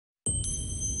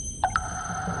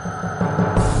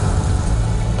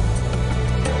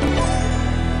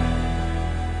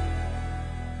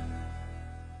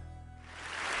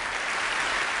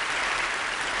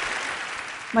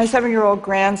My 7-year-old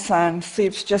grandson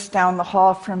sleeps just down the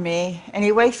hall from me, and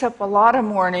he wakes up a lot of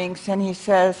mornings and he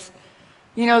says,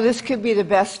 "You know, this could be the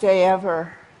best day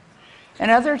ever." And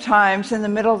other times, in the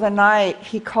middle of the night,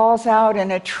 he calls out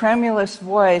in a tremulous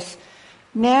voice,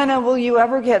 "Nana, will you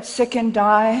ever get sick and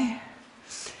die?"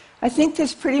 I think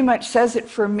this pretty much says it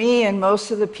for me and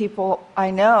most of the people I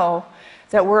know,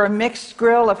 that we're a mixed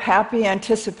grill of happy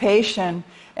anticipation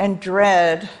and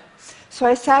dread. So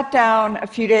I sat down a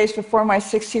few days before my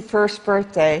 61st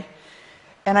birthday,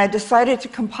 and I decided to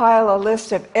compile a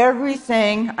list of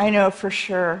everything I know for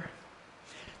sure.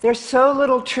 There's so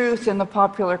little truth in the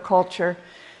popular culture,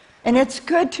 and it's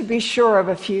good to be sure of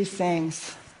a few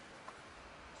things.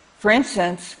 For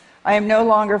instance, I am no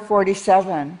longer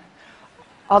 47,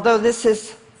 although this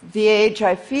is the age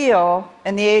I feel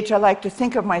and the age I like to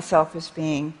think of myself as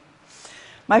being.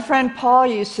 My friend Paul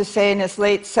used to say in his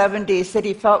late 70s that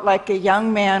he felt like a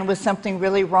young man with something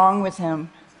really wrong with him.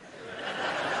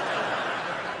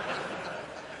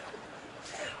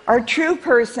 Our true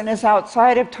person is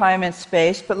outside of time and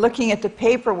space, but looking at the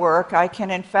paperwork, I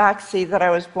can in fact see that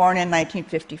I was born in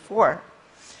 1954.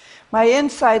 My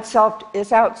inside self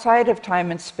is outside of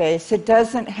time and space. It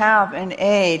doesn't have an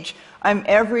age. I'm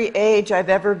every age I've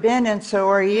ever been, and so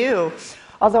are you.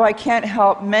 Although I can't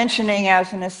help mentioning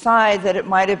as an aside that it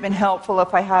might have been helpful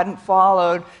if I hadn't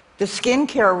followed the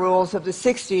skincare rules of the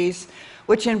 60s,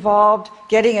 which involved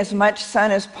getting as much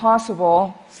sun as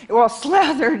possible, well,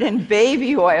 slathered in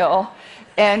baby oil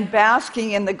and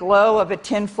basking in the glow of a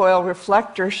tinfoil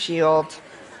reflector shield.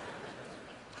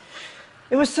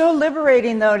 It was so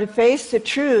liberating, though, to face the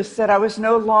truth that I was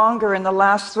no longer in the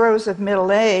last throes of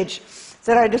middle age,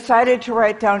 that I decided to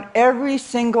write down every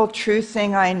single true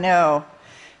thing I know.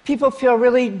 People feel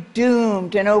really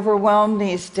doomed and overwhelmed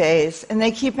these days, and they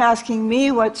keep asking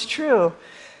me what's true.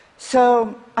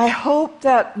 So I hope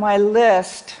that my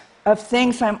list of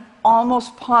things I'm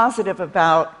almost positive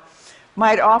about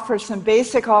might offer some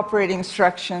basic operating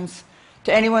instructions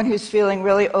to anyone who's feeling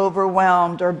really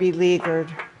overwhelmed or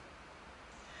beleaguered.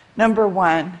 Number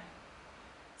one,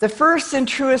 the first and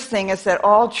truest thing is that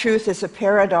all truth is a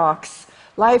paradox.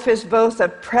 Life is both a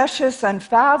precious,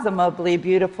 unfathomably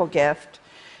beautiful gift,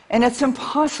 and it's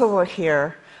impossible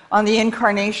here on the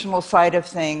incarnational side of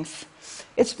things.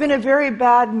 It's been a very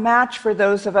bad match for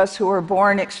those of us who were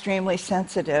born extremely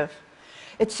sensitive.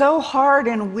 It's so hard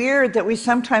and weird that we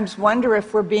sometimes wonder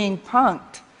if we're being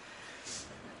punked.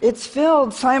 It's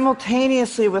filled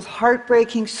simultaneously with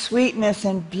heartbreaking sweetness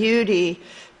and beauty,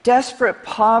 desperate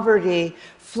poverty,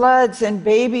 floods and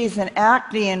babies and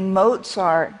acne and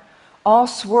Mozart, all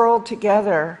swirled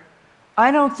together.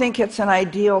 I don't think it's an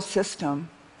ideal system.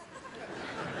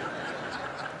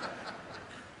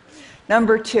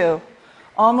 Number two,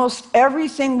 almost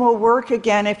everything will work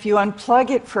again if you unplug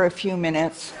it for a few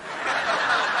minutes.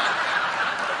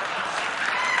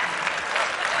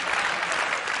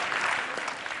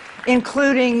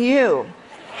 Including you.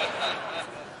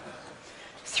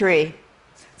 3,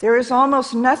 there is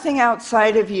almost nothing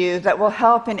outside of you that will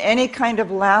help in any kind of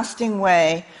lasting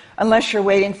way unless you're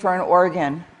waiting for an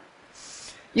organ.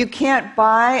 You can't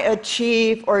buy,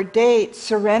 achieve, or date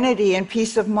serenity and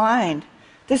peace of mind.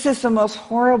 This is the most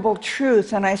horrible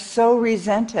truth, and I so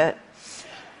resent it.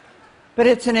 But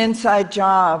it's an inside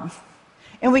job.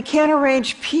 And we can't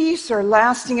arrange peace or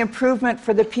lasting improvement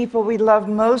for the people we love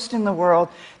most in the world.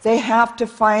 They have to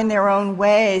find their own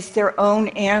ways, their own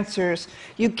answers.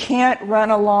 You can't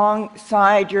run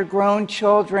alongside your grown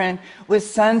children with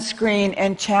sunscreen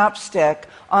and chapstick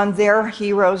on their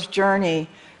hero's journey.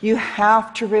 You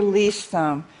have to release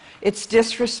them. It's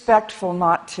disrespectful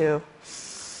not to.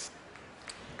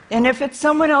 And if it's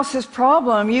someone else's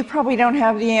problem, you probably don't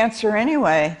have the answer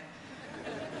anyway.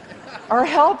 Our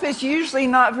help is usually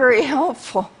not very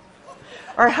helpful.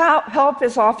 Our help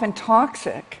is often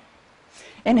toxic.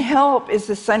 And help is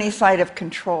the sunny side of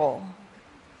control.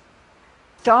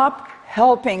 Stop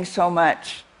helping so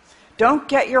much. Don't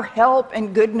get your help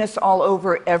and goodness all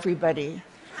over everybody.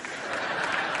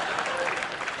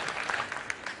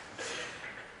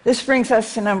 This brings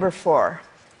us to number 4.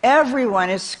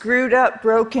 Everyone is screwed up,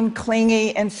 broken,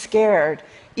 clingy, and scared,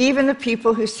 even the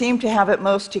people who seem to have it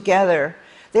most together.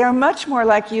 They are much more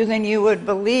like you than you would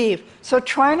believe, so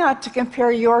try not to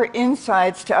compare your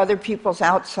insides to other people's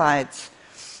outsides.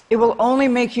 It will only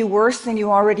make you worse than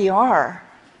you already are.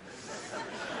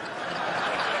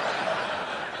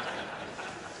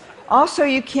 Also,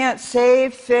 you can't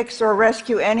save, fix, or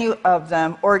rescue any of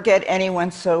them or get anyone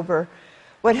sober.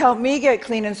 What helped me get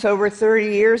clean and sober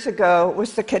 30 years ago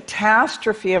was the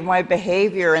catastrophe of my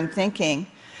behavior and thinking.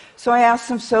 So I asked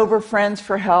some sober friends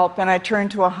for help, and I turned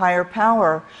to a higher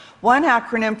power. One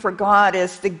acronym for God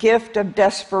is the gift of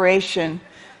desperation,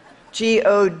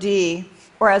 G-O-D,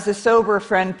 or as a sober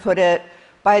friend put it,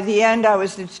 by the end I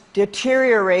was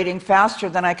deteriorating faster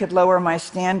than I could lower my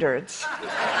standards.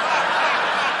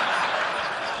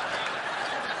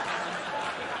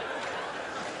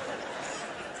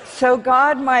 So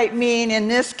God might mean, in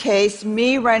this case,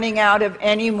 me running out of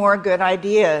any more good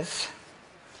ideas.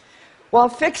 While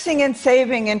fixing and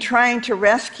saving and trying to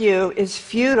rescue is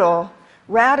futile,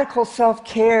 radical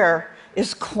self-care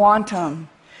is quantum,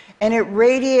 and it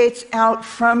radiates out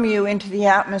from you into the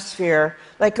atmosphere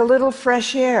like a little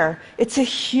fresh air. It's a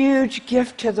huge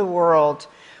gift to the world.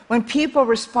 When people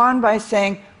respond by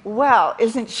saying, "Well,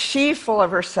 isn't she full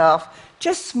of herself?"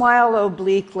 just smile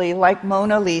obliquely like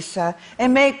Mona Lisa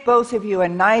and make both of you a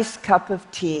nice cup of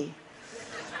tea.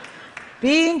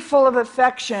 Being full of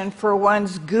affection for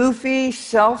one's goofy,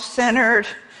 self-centered,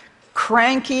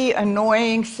 cranky,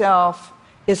 annoying self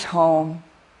is home.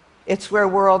 It's where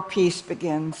world peace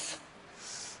begins.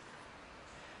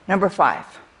 Number 5.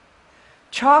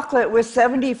 Chocolate with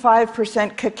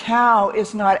 75% cacao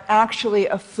is not actually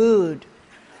a food.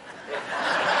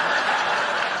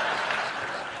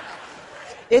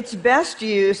 Its best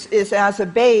use is as a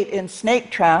bait in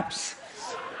snake traps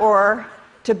or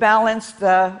to balance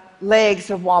the legs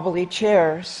of wobbly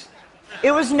chairs.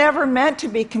 It was never meant to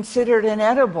be considered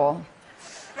inedible.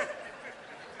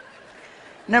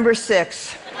 Number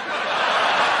 6.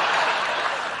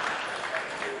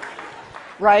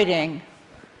 Writing.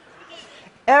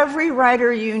 Every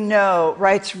writer you know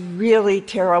writes really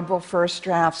terrible first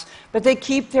drafts, but they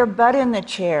keep their butt in the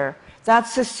chair.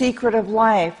 That's the secret of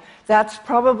life. That's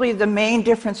probably the main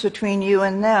difference between you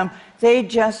and them. They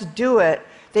just do it.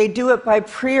 They do it by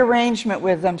prearrangement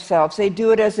with themselves. They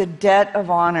do it as a debt of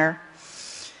honor.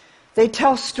 They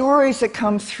tell stories that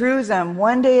come through them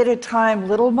one day at a time,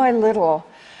 little by little.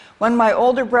 When my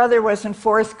older brother was in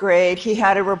 4th grade, he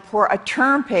had a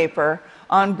term paper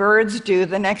on birds due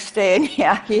the next day, and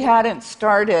he hadn't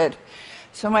started.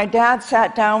 So my dad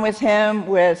sat down with him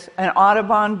with an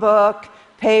Audubon book,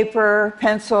 paper,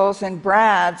 pencils, and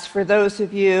brads for those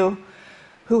of you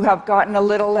who have gotten a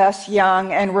little less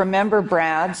young and remember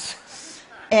brads.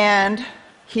 And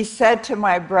he said to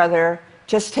my brother,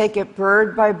 "Just take it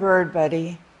bird by bird,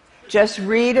 buddy. Just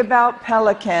read about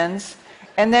pelicans,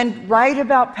 and then write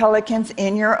about pelicans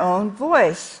in your own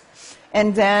voice.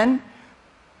 And then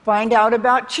find out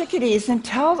about chickadees and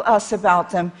tell us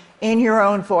about them in your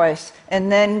own voice.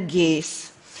 And then geese."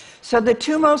 So the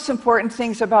 2 most important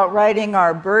things about writing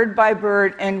are bird by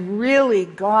bird and really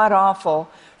god-awful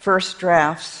first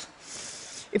drafts.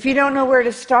 If you don't know where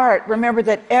to start, remember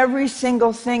that every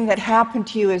single thing that happened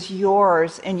to you is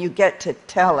yours and you get to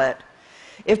tell it.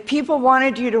 If people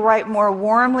wanted you to write more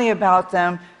warmly about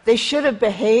them, they should have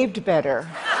behaved better.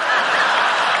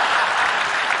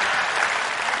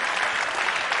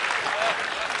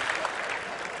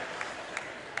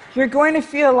 You're going to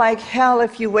feel like hell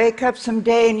if you wake up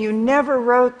someday and you never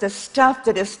wrote the stuff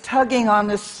that is tugging on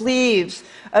the sleeves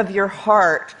of your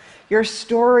heart. Your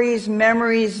stories,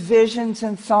 memories, visions,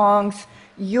 and songs.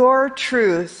 Your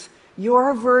truth,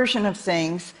 your version of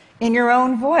things in your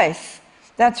own voice.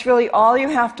 That's really all you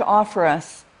have to offer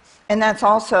us. And that's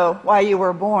also why you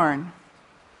were born.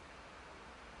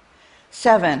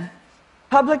 7.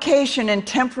 Publication and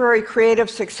temporary creative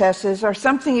successes are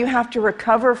something you have to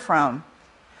recover from.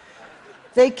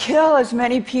 They kill as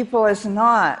many people as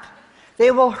not.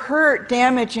 They will hurt,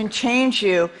 damage, and change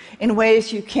you in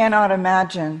ways you cannot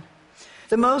imagine.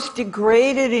 The most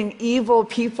degraded and evil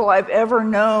people I've ever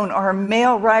known are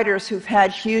male writers who've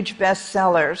had huge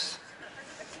bestsellers.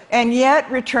 And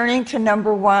yet, returning to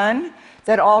number 1,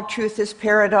 that all truth is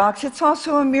paradox, it's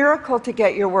also a miracle to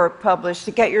get your work published,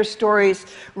 to get your stories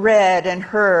read and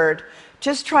heard.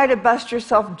 Just try to bust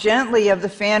yourself gently of the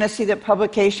fantasy that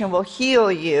publication will heal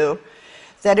you,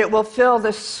 that it will fill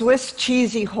the Swiss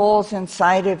cheesy holes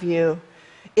inside of you.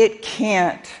 It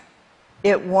can't.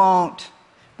 It won't.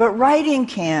 But writing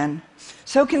can.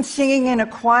 So can singing in a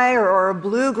choir or a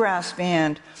bluegrass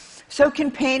band. So can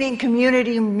painting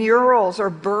community murals or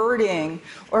birding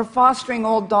or fostering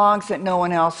old dogs that no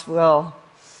one else will.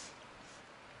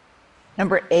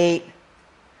 Number 8,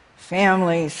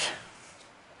 families.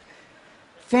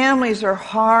 Families are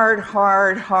hard,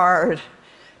 hard, hard.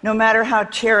 No matter how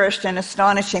cherished and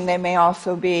astonishing they may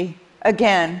also be.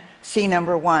 Again, see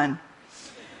number 1.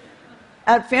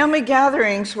 At family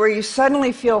gatherings where you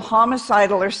suddenly feel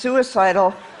homicidal or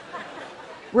suicidal,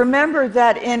 remember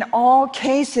that in all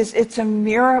cases it's a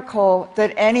miracle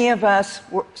that any of us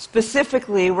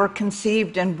specifically were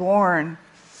conceived and born.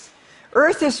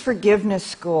 Earth is forgiveness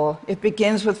school. It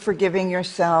begins with forgiving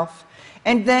yourself.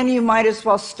 And then you might as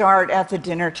well start at the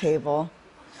dinner table.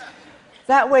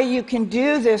 That way you can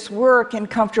do this work in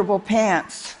comfortable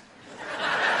pants.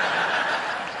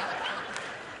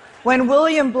 When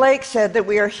William Blake said that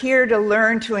we are here to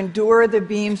learn to endure the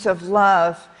beams of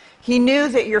love, he knew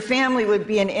that your family would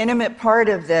be an intimate part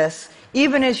of this,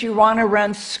 even as you want to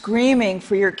run screaming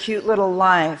for your cute little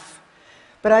life.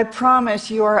 But I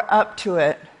promise you are up to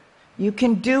it. You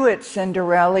can do it,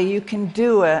 Cinderella. You can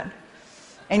do it.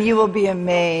 And you will be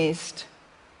amazed.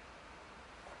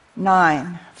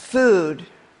 9, food.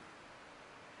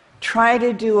 Try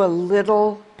to do a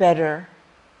little better.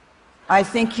 I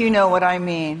think you know what I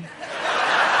mean.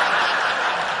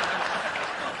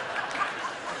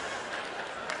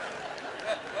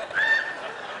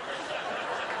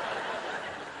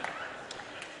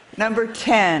 Number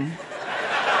 10,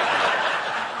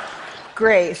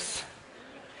 grace.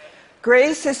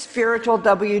 Grace is spiritual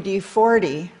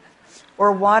WD-40,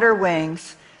 or water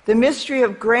wings. The mystery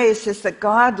of grace is that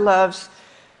God loves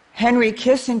Henry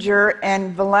Kissinger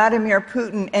and Vladimir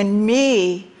Putin and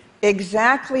me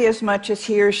exactly as much as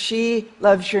he or she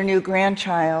loves your new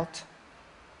grandchild.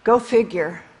 Go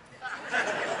figure.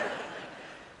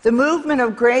 The movement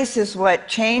of grace is what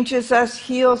changes us,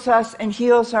 and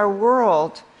heals our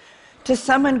world. To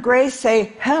summon grace,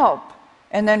 say, help,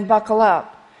 and then buckle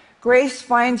up. Grace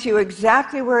finds you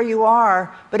exactly where you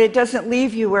are, but it doesn't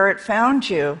leave you where it found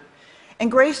you. And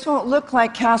grace won't look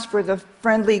like Casper the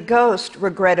Friendly Ghost,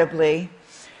 regrettably.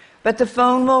 But the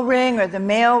phone will ring or the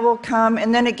mail will come,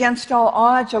 and then against all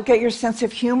odds, you'll get your sense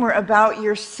of humor about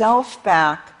yourself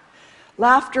back.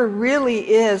 Laughter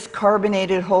really is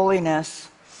carbonated holiness.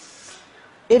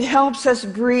 It helps us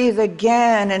breathe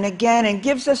again and again and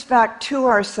gives us back to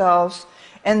ourselves,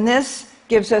 and this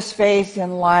gives us faith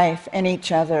in life and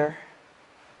each other.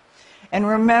 And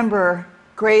remember,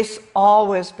 grace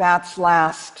always bats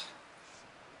last.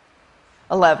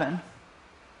 11.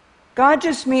 God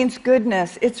just means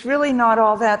goodness. It's really not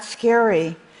all that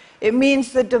scary. It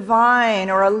means the divine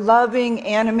or a loving,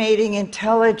 animating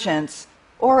intelligence,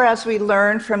 or as we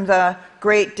learned from the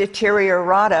great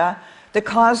deteriorata, the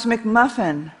cosmic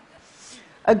muffin.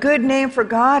 A good name for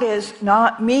God is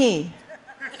not me.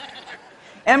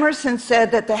 Emerson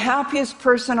said that the happiest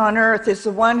person on earth is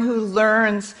the one who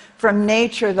learns from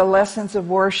nature the lessons of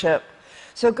worship.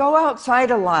 So go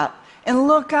outside a lot and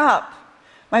look up.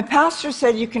 My pastor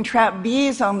said you can trap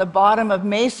bees on the bottom of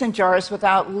mason jars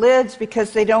without lids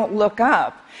because they don't look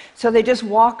up. So they just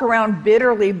walk around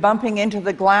bitterly bumping into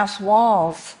the glass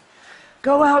walls.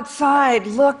 Go outside,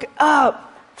 look up.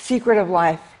 Secret of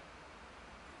life.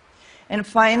 And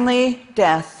finally,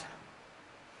 death.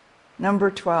 Number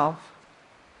 12.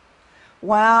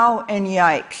 Wow and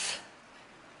yikes.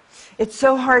 It's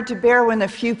so hard to bear when the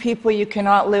few people you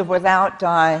cannot live without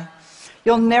die.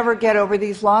 You'll never get over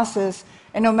these losses,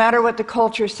 and no matter what the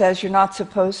culture says, you're not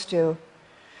supposed to.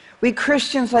 We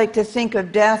Christians like to think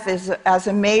of death as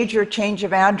a major change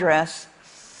of address.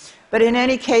 But in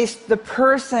any case, the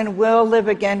person will live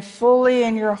again fully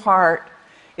in your heart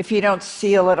if you don't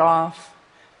seal it off.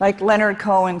 Like Leonard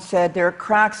Cohen said, there are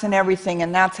cracks in everything,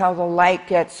 and that's how the light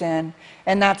gets in.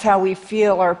 And that's how we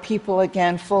feel our people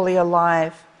again fully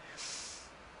alive.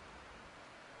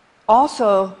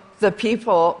 Also, the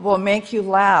people will make you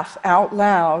laugh out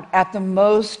loud at the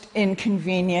most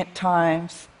inconvenient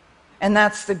times. And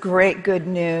that's the great good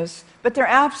news. But their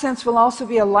absence will also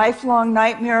be a lifelong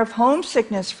nightmare of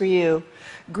homesickness for you.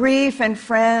 Grief and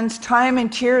friends, time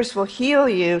and tears will heal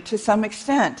you to some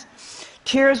extent.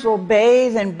 Tears will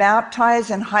bathe and baptize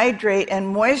and hydrate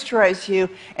and moisturize you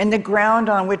in the ground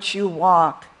on which you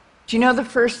walk. Do you know the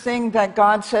first thing that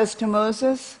God says to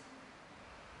Moses?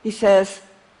 He says,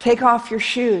 take off your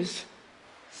shoes.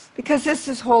 Because this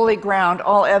is holy ground,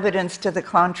 all evidence to the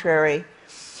contrary.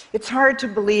 It's hard to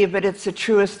believe, but it's the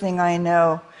truest thing I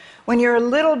know. When you're a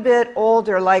little bit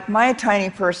older, like my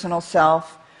tiny personal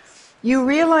self, you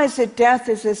realize that death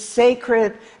is as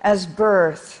sacred as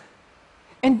birth.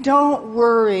 And don't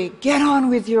worry, get on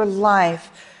with your life.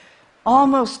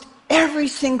 Almost every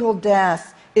single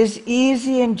death is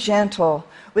easy and gentle,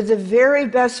 with the very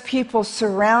best people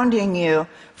surrounding you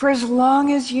for as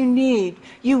long as you need.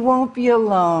 You won't be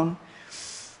alone.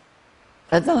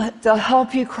 They'll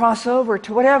help you cross over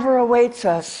to whatever awaits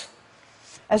us.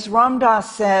 As Ram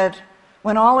Dass said,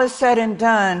 when all is said and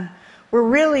done, we're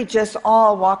really just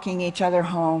all walking each other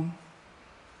home.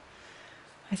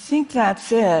 I think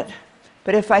that's it.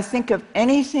 But if I think of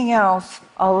anything else,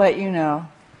 I'll let you know.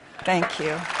 Thank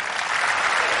you.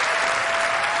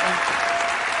 Thank you.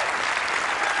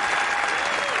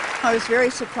 I was very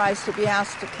surprised to be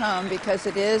asked to come because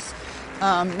it is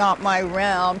not my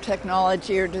realm,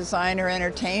 technology or design or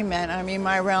entertainment. I mean,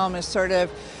 my realm is sort of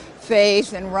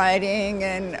faith and writing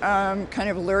and kind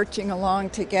of lurching along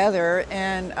together.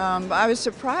 And I was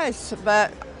surprised,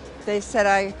 but they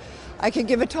said I could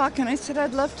give a talk, and I said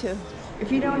I'd love to.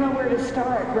 If you don't know where to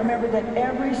start, remember that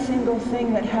every single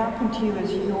thing that happened to you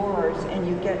is yours and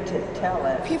you get to tell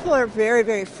it. People are very,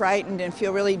 very frightened and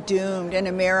feel really doomed in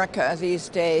America these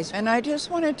days. And I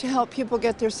just wanted to help people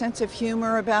get their sense of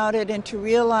humor about it and to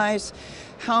realize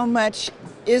how much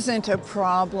isn't a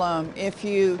problem if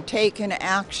you take an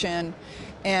action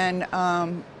and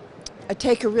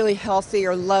take a really healthy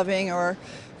or loving or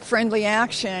friendly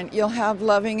action. You'll have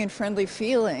loving and friendly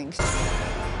feelings.